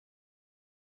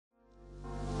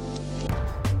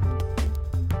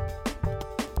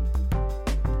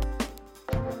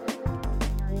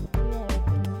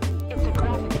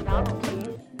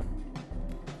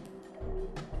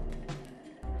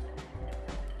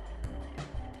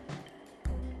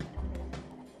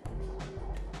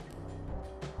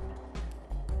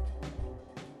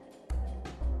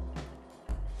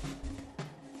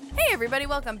everybody,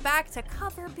 welcome back to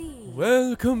Cover B.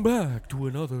 Welcome back to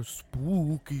another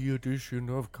spooky edition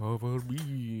of Cover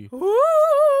B. Woo!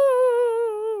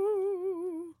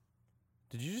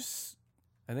 Did you just...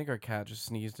 I think our cat just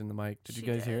sneezed in the mic. Did you She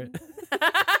guys hear did. it?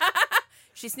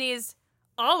 She sneezed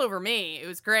all over me. It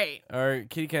was great. Our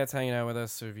kitty cat's hanging out with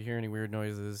us, so if you hear any weird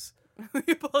noises, We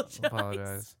apologize.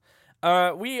 apologize.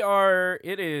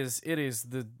 It is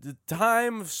the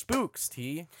time of spooks,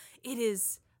 T. It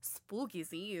is spooky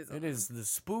season. It is the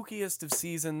spookiest of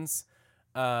seasons.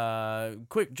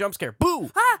 Quick jump scare. Boo!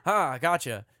 Ah!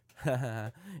 Gotcha.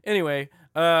 Anyway,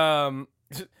 now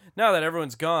that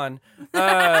everyone's gone,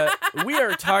 we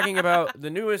are talking about the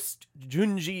newest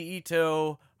Junji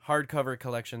Ito hardcover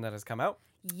collection that has come out.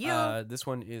 You. This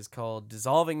one is called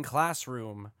Dissolving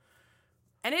Classroom.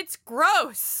 And it's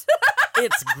gross.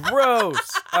 It's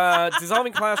gross.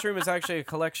 Dissolving Classroom is actually a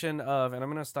collection of, and I'm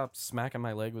going to stop smacking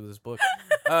my leg with this book,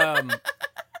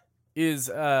 is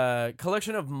a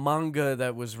collection of manga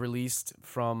that was released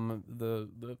from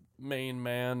the main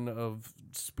man of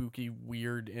spooky,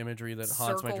 weird imagery that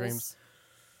haunts my dreams.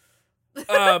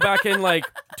 Back in like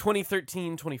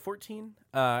 2013, 2014.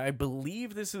 I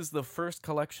believe this is the first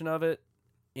collection of it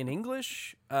in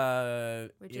English.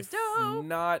 Which is dope. If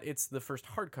not, it's the first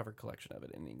hardcover collection of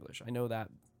it in English. I know that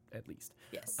at least.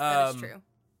 Yes, that is Um, true.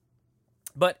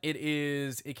 But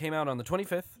it came out on the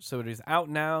 25th, so it is out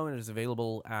now. It is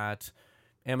available at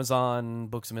Amazon,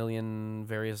 Books A Million,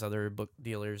 various other book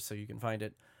dealers, so you can find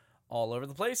it all over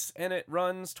the place, and it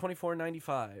runs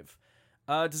 $24.95.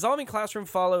 Dissolving Classroom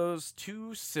follows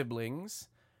two siblings,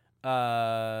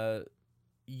 Yuma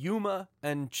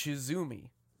and Chizumi.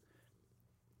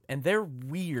 And they're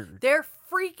weird. They're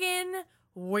freaking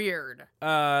weird.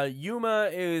 Yuma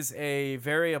is a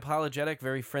very apologetic,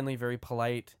 very friendly, very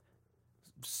polite,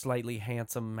 slightly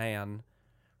handsome man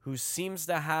who seems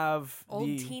to have Old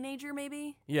teenager,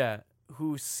 maybe?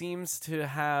 who seems to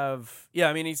have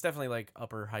I mean, he's definitely like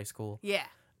upper high school. Yeah.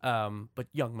 But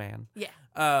young man. Yeah.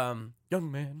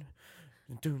 Young man.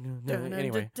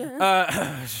 Anyway,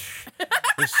 Dun-dun-dun-dun.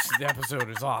 this episode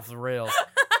is off the rails.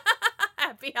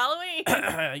 Happy Halloween.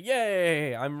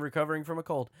 Yay! I'm recovering from a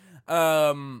cold.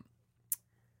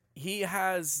 He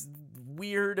has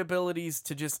weird abilities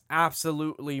to just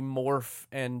absolutely morph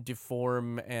and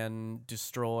deform and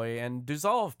destroy and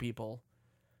dissolve people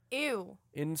Ew.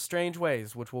 in strange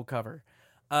ways, which we'll cover.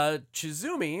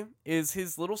 Chizumi is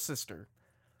his little sister,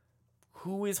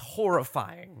 who is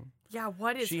horrifying. Yeah,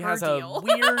 what is She her has deal? a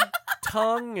weird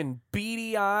tongue and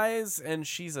beady eyes, and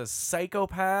she's a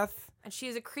psychopath. And she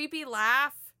has a creepy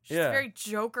laugh. She's a Yeah. very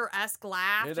Joker-esque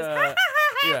laugh. It, Just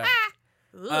yeah.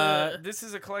 Ugh. This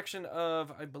is a collection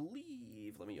of, I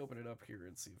believe, let me open it up here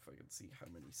and see if I can see how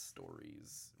many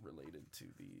stories related to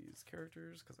these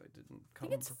characters, because I didn't I come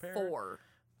think it's prepared. 4.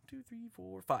 2, 3,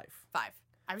 4, 5. 5.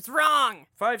 I was wrong.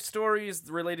 5 stories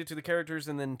related to the characters,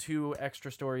 and then 2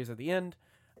 extra stories at the end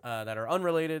that are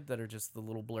unrelated, that are just the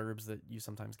little blurbs that you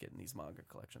sometimes get in these manga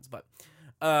collections. But,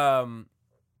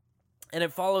 and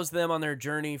it follows them on their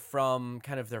journey from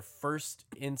kind of their first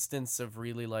instance of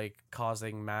really like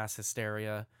causing mass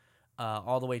hysteria,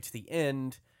 all the way to the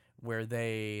end where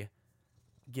they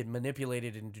get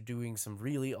manipulated into doing some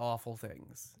really awful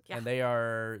things. Yeah. And they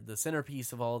are the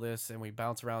centerpiece of all this, and we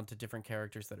bounce around to different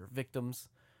characters that are victims.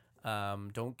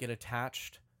 Don't get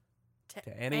attached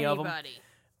to any of them. Anybody.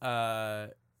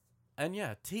 And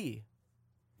yeah, T,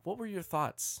 what were your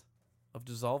thoughts of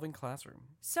Dissolving Classroom?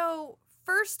 So,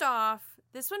 first off,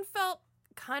 this one felt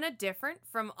kind of different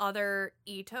from other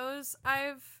Itos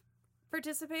I've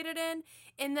participated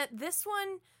in that this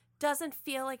one doesn't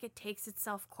feel like it takes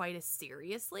itself quite as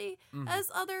seriously as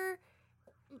other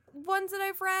ones that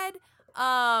I've read.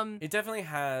 It definitely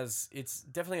has. It's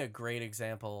definitely a great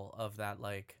example of that,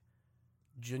 like,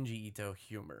 Junji Ito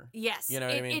humor. Yes, You know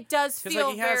what I mean? It does 'Cause, feel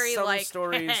like, he has very some like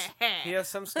stories. He has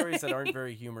some stories that aren't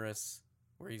very humorous,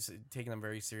 where he's taking them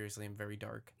very seriously and very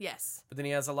dark. Yes. But then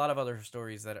he has a lot of other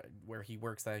stories where he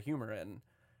works that humor in,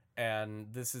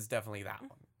 and this is definitely that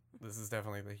one. This is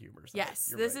definitely the humor side. Yes,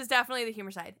 You're this right. is definitely the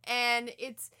humor side. And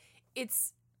it's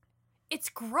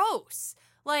gross.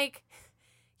 Like,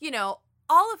 you know,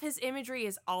 all of his imagery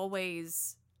is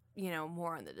always, you know,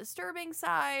 more on the disturbing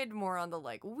side, more on the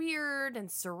like weird and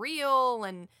surreal,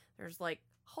 and there's like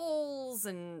holes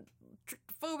and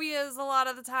phobias a lot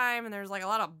of the time, and there's like a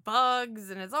lot of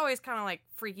bugs, and it's always kind of like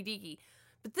freaky deaky.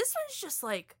 But this one's just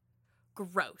like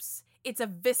gross. It's a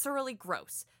viscerally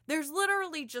gross. There's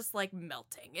literally just like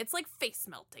melting. It's like face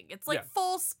melting. It's like Yeah.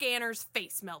 full scanners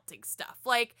face melting stuff.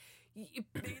 Like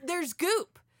there's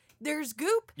goop. there's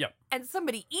goop, Yep. and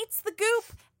somebody eats the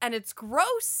goop, and it's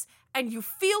gross, and you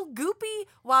feel goopy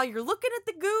while you're looking at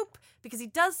the goop because he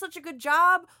does such a good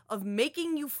job of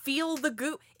making you feel the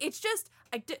goop. It's just,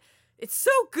 it's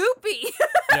so goopy.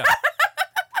 Yeah.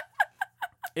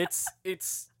 It's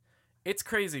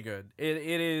crazy good.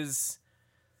 It is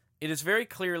very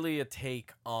clearly a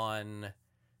take on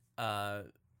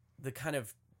the kind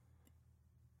of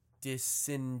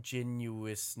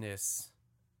disingenuousness.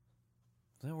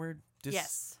 Is that a word?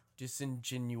 Yes.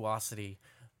 Disingenuosity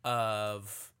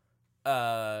of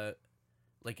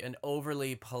like an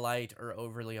overly polite or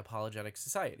overly apologetic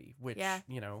society, which,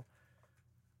 you know,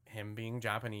 him being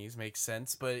Japanese makes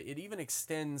sense, but it even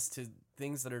extends to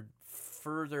things that are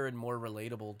further and more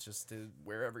relatable just to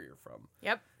wherever you're from.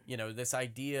 Yep. You know, this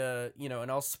idea, you know,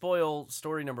 and I'll spoil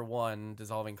story number 1,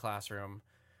 Dissolving Classroom,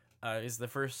 is the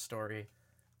first story.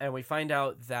 And we find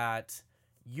out that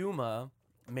Yuma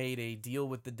made a deal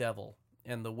with the devil,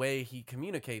 and the way he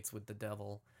communicates with the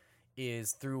devil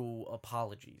is through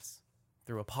apologies,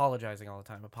 through apologizing all the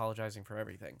time, apologizing for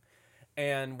everything.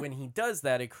 And when he does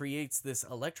that, it creates this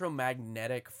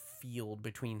electromagnetic field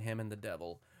between him and the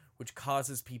devil, which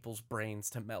causes people's brains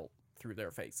to melt through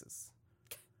their faces.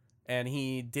 And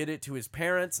he did it to his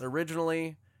parents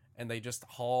originally, and they just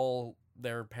haul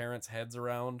their parents' heads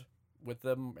around with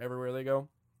them everywhere they go.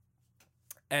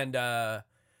 And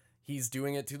he's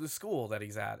doing it to the school that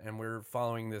he's at, and we're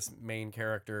following this main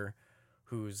character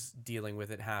who's dealing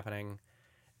with it happening.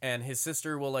 And his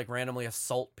sister will like randomly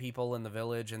assault people in the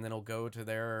village, and then he'll go to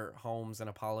their homes and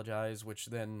apologize, which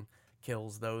then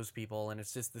kills those people. And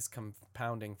it's just this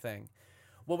compounding thing.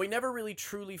 What we never really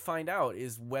truly find out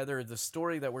is whether the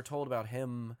story that we're told about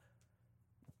him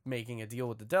making a deal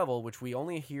with the devil, which we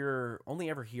only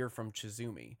ever hear from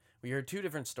Chizumi. We hear 2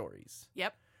 different stories.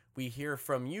 Yep. We hear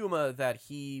from Yuma that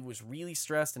he was really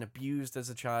stressed and abused as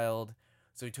a child,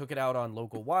 so he took it out on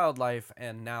local wildlife,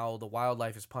 and now the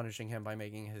wildlife is punishing him by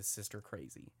making his sister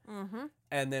crazy. Mm-hmm.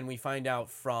 And then we find out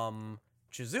from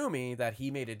Chizumi that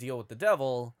he made a deal with the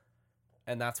devil,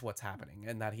 and that's what's happening,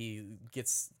 and that he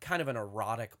gets kind of an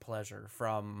erotic pleasure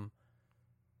from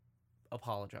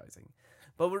apologizing.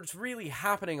 But what's really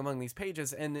happening among these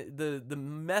pages, and the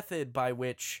method by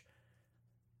which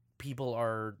people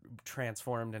are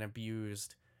transformed and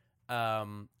abused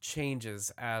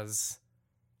changes as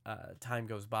time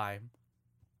goes by.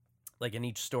 Like in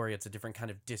each story, it's a different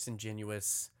kind of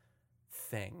disingenuous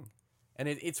thing. And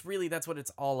it's really, that's what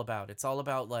it's all about. It's all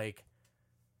about like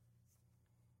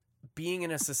being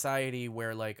in a society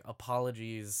where like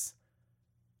apologies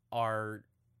are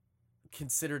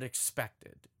considered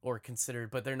expected or considered,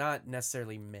 but they're not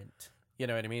necessarily meant. You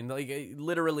know what I mean? Like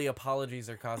literally apologies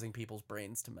are causing people's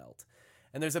brains to melt.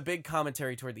 And there's a big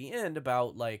commentary toward the end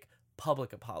about like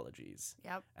public apologies.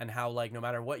 Yep. And how like no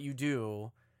matter what you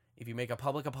do, if you make a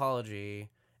public apology,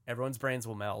 everyone's brains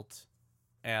will melt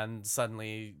and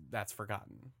suddenly that's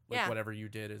forgotten. Like whatever you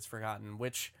did is forgotten,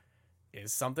 which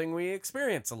is something we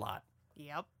experience a lot.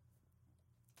 Yep.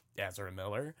 Ezra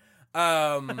Miller.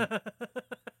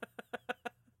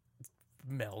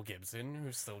 Mel Gibson,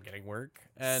 who's still getting work,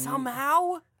 and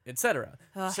somehow, etc.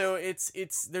 So it's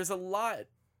there's a lot.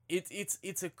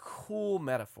 It's a cool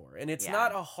metaphor, and it's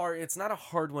not a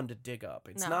hard one to dig up.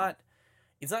 It's not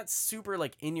super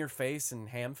like in your face and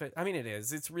ham-fisted. I mean, it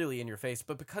is. It's really in your face,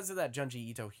 but because of that Junji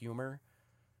Ito humor,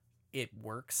 it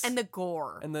works. And the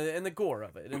gore. And the gore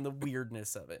of it and the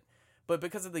weirdness of it. But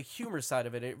because of the humor side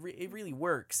of it, it really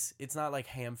works. It's not like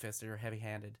ham-fisted or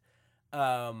heavy-handed.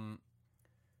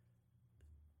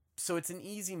 So it's an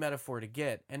easy metaphor to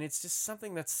get, and it's just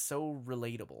something that's so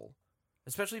relatable.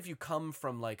 Especially if you come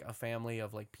from like a family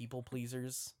of like people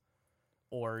pleasers,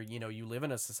 or you know, you live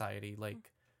in a society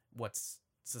like what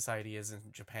society is in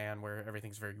Japan, where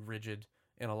everything's very rigid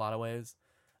in a lot of ways.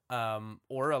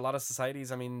 Or a lot of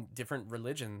societies, I mean, different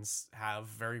religions have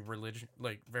very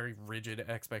rigid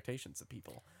expectations of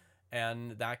people.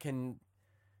 And that can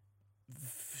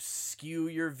skew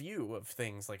your view of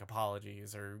things like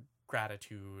apologies or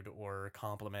gratitude or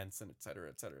compliments and et cetera,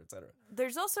 et cetera, et cetera.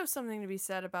 There's also something to be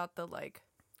said about the like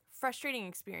frustrating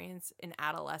experience in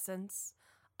adolescence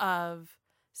of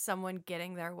someone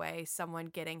getting their way, someone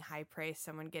getting high praise,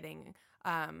 someone getting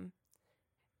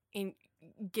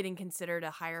getting considered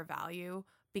a higher value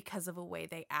because of a way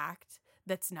they act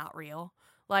that's not real.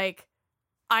 Like,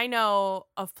 I know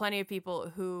of plenty of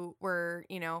people who were,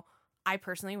 you know, I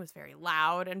personally was very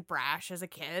loud and brash as a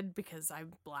kid because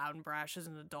I'm loud and brash as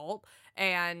an adult.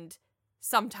 And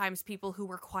sometimes people who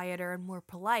were quieter and more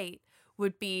polite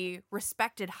would be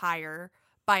respected higher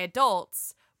by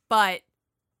adults, but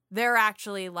they're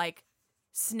actually like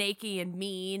snaky and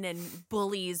mean and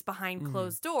bullies behind Mhm.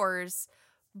 closed doors,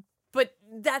 but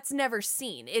that's never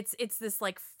seen. It's this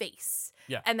like face.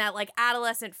 Yeah. And that like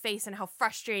adolescent face and how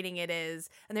frustrating it is.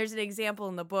 And there's an example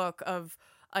in the book of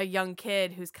a young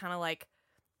kid who's kind of like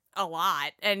a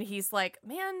lot, and he's like,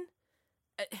 man,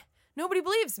 nobody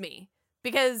believes me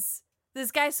because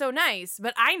this guy's so nice,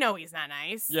 but I know he's not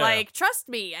nice. Yeah. Like, trust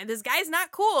me, and this guy's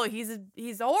not cool.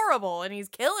 He's horrible and he's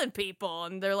killing people.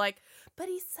 And they're like, but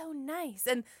he's so nice.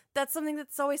 And that's something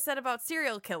that's always said about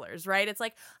serial killers, right? It's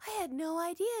like, I had no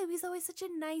idea he was always such a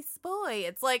nice boy.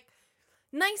 It's like,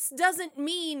 nice doesn't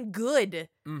mean good.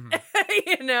 Mhm.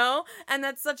 You know? And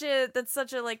that's such a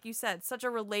like you said, such a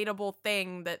relatable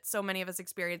thing that so many of us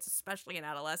experience, especially in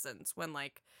adolescence, when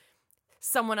like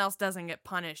someone else doesn't get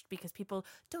punished because people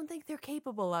don't think they're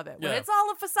capable of it. When Yeah. it's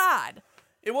all a facade.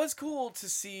 It was cool to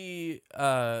see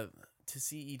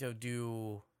Ito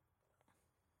do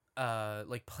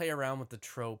like play around with the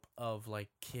trope of like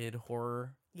kid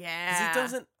horror. Yeah.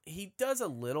 Because he does a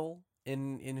little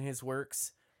in his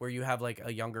works where you have like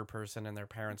a younger person and their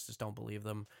parents just don't believe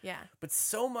them. Yeah. But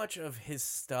so much of his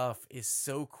stuff is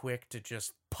so quick to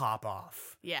just pop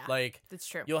off. Yeah. Like That's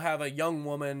true. you'll have a young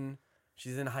woman,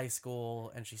 she's in high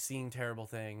school and she's seeing terrible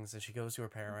things, and she goes to her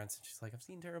parents and she's like, I've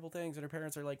seen terrible things, and her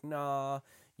parents are like, nah,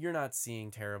 you're not seeing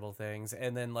terrible things.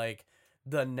 And then like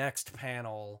the next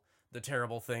panel, the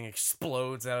terrible thing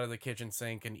explodes out of the kitchen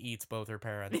sink and eats both her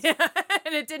parents. Yeah.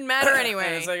 And it didn't matter anyway.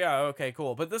 And it's like, oh, okay,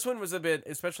 cool. But this one was a bit,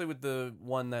 especially with the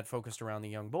one that focused around the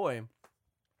young boy,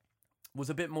 was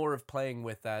a bit more of playing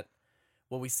with that.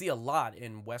 Well, we see a lot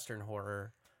in Western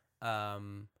horror,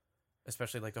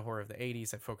 especially like the horror of the 80s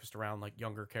that focused around like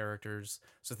younger characters.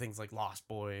 So things like Lost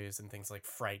Boys and things like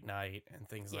Fright Night and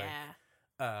things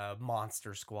like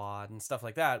Monster Squad and stuff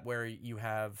like that, where you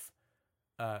have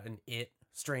an It.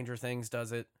 Stranger Things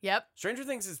does it. Yep. Stranger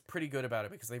Things is pretty good about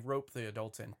it because they rope the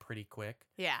adults in pretty quick.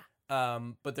 Yeah.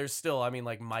 But there's still, I mean,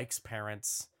 like Mike's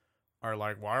parents are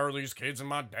like, why are these kids in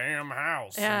my damn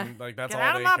house? Yeah. And like that's Get all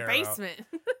out they of my care basement.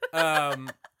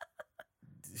 about.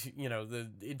 You know, the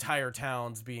entire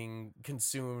town's being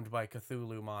consumed by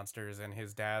Cthulhu monsters, and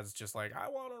his dad's just like, I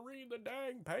want to read the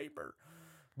dang paper.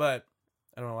 But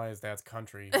I don't know why his dad's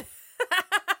country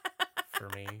for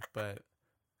me, but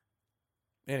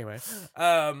anyway,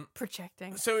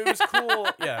 Projecting. so it was cool.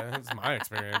 Yeah, it was my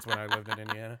experience when I lived in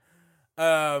Indiana.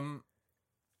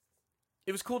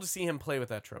 It was cool to see him play with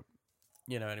that trope.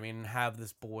 You know what I mean? And have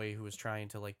this boy who was trying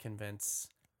to like convince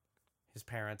his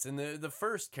parents. And the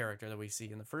first character that we see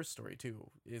in the first story too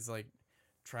is like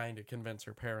trying to convince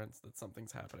her parents that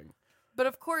something's happening. But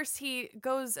of course he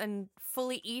goes and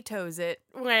fully Itos it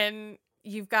when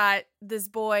you've got this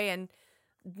boy, and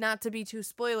not to be too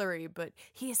spoilery, but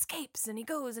he escapes and he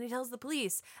goes and he tells the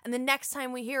police. And the next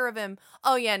time we hear of him,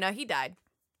 oh yeah, no, he died.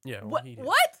 Yeah. Well, What? he did.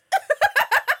 What?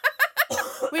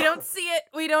 We don't see it.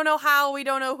 We don't know how. We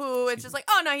don't know who. It's just like,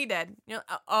 oh no, he dead. You know,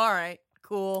 all right,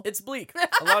 cool. It's bleak.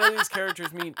 A lot of these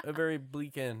characters meet a very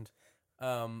bleak end.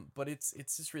 But it's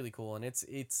just really cool, and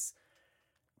it's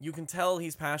you can tell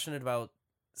he's passionate about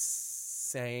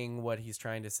saying what he's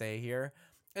trying to say here.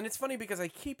 And it's funny because I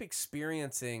keep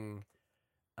experiencing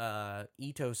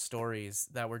Ito stories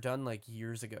that were done like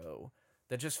years ago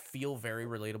that just feel very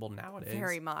relatable nowadays.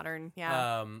 Very modern,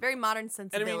 yeah. Very modern And I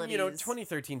sensibilities. mean, you know,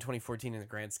 2013, 2014 in the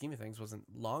grand scheme of things wasn't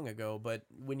long ago, but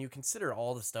when you consider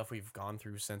all the stuff we've gone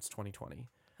through since 2020,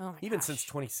 oh my even gosh. since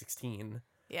 2016,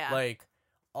 yeah. like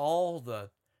all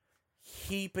the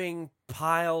heaping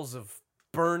piles of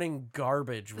burning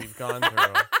garbage we've gone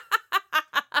through.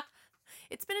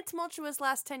 It's been a tumultuous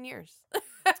last 10 years.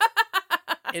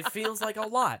 It feels like a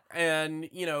lot. And,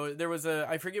 you know, there was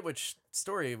I forget which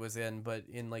story it was in, but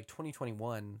in like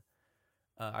 2021,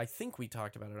 I think we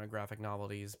talked about it on Graphic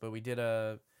Novelties, but we did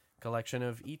a collection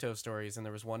of Ito stories, and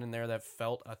there was one in there that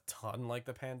felt a ton like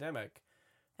the pandemic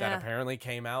that Yeah. apparently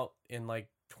came out in like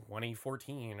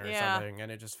 2014 or Yeah. something,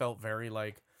 and it just felt very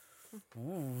like,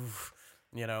 ooh,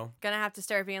 you know? Gonna have to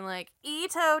start being like,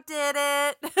 Ito did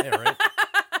it. Yeah, right?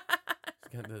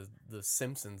 Got the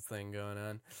Simpsons thing going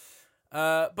on.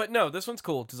 But no, this one's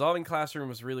cool. Dissolving Classroom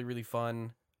was really, really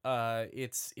fun.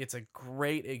 It's a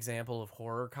great example of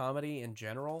horror comedy in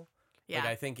general. Yeah. Like,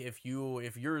 I think if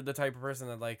you're the type of person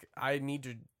that like, I need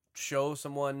to show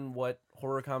someone what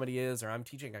horror comedy is, or I'm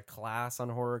teaching a class on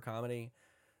horror comedy,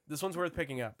 this one's worth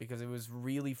picking up because it was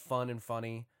really fun and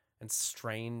funny and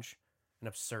strange and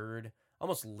absurd,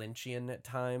 almost Lynchian at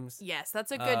times. Yes,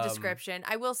 that's a good description.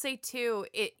 I will say too,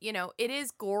 it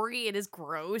is gory, it is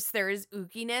gross, there is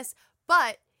ookiness,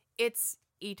 but it's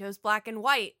Ito's black and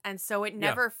white, and so it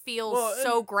never feels Well,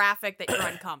 so graphic that you're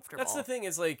uncomfortable. That's the thing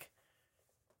is like,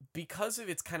 because of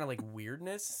its kind of like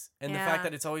weirdness and the Yeah. fact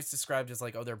that it's always described as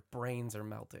like, oh, their brains are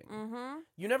melting. Mm-hmm.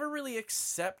 You never really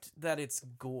accept that it's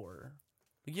gore.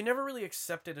 Like, you never really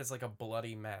accept it as like a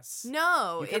bloody mess.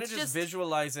 No, You kind of it's just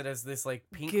visualize it as this like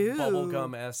pink goo.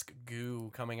 bubblegum-esque goo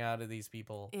coming out of these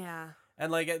people. Yeah.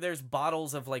 And like there's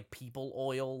bottles of like people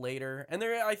oil later. And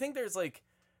I think there's like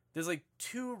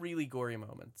two really gory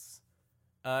moments.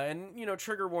 And you know,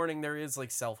 trigger warning, there is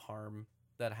like self-harm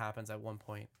that happens at one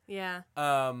point. Yeah.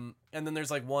 And then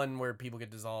there's like one where people get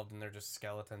dissolved and they're just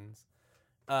skeletons.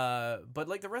 But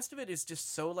like the rest of it is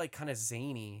just so like kind of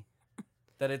zany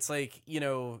that it's like, you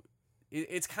know,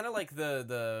 it's kind of like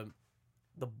the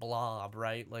Blob,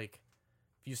 right? Like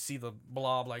if you see the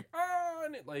Blob like,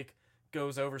 and it like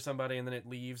goes over somebody and then it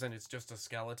leaves and it's just a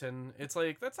skeleton. It's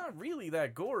like, that's not really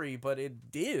that gory, but it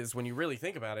is when you really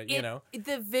think about it, you know?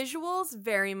 The visuals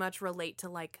very much relate to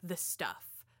like The Stuff.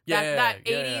 Yeah, That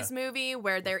yeah, 80s movie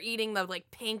where they're eating the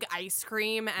like pink ice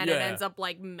cream and it Yeah. ends up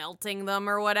like melting them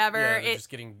or whatever. Yeah, they're just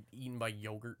getting eaten by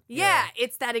yogurt. Yeah,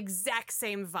 it's that exact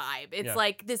same vibe. It's Yeah.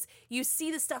 like this, you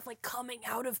see the stuff like coming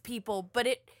out of people, but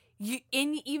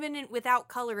without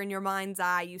color in your mind's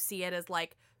eye, you see it as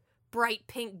like bright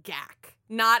pink gack,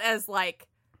 not as like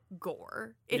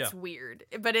gore. It's weird,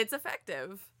 but it's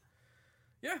effective.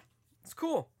 Yeah, it's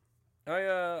cool.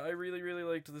 I really, really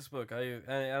liked this book.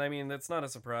 I mean, that's not a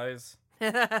surprise.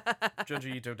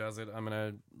 Junji Ito does it. I'm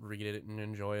gonna read it and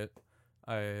enjoy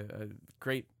it.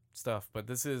 Great stuff, but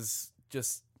this is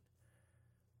just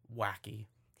wacky.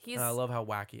 And I love how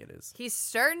wacky it is. He's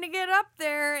starting to get up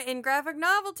there in graphic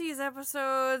novelties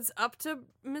episodes, up to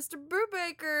Mr.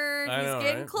 Brubaker. I know, He's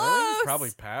getting right? close. I think he's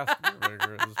probably past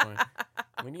Brubaker at this point.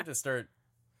 We need to start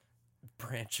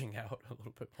branching out a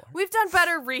little bit more. We've done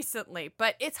better recently,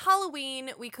 but it's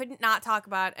Halloween. We couldn't not talk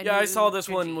about a Yeah, I new saw this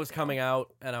Junji one was Ito. coming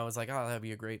out, and I was like, oh, that'd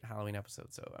be a great Halloween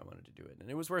episode, so I wanted to do it.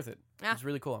 And it was worth it. Yeah. It was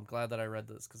really cool. I'm glad that I read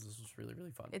this, because this was really,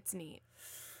 really fun. It's neat.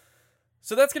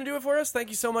 So that's going to do it for us. Thank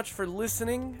you so much for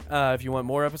listening. If you want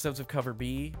more episodes of Cover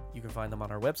B, you can find them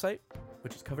on our website,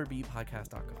 which is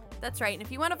coverbpodcast.com. That's right. And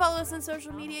if you want to follow us on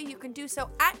social media, you can do so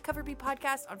at Cover B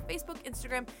Podcast on Facebook,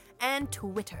 Instagram, and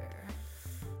Twitter.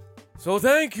 So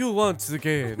thank you once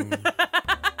again.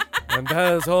 And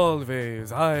as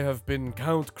always, I have been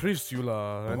Count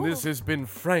Crisula, and this has been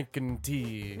Franken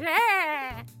Tea.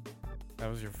 Yeah.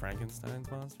 That was your Frankenstein's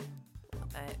monster?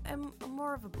 I'm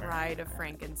more of a bride of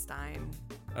Frankenstein.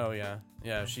 Oh, yeah.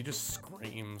 Yeah, she just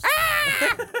screams.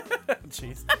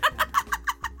 Jeez.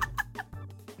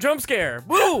 Jump scare!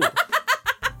 Woo!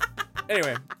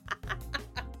 Anyway.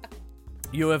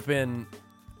 You have been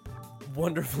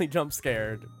wonderfully jump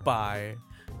scared by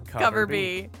Cover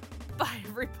B. Bye,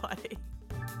 everybody.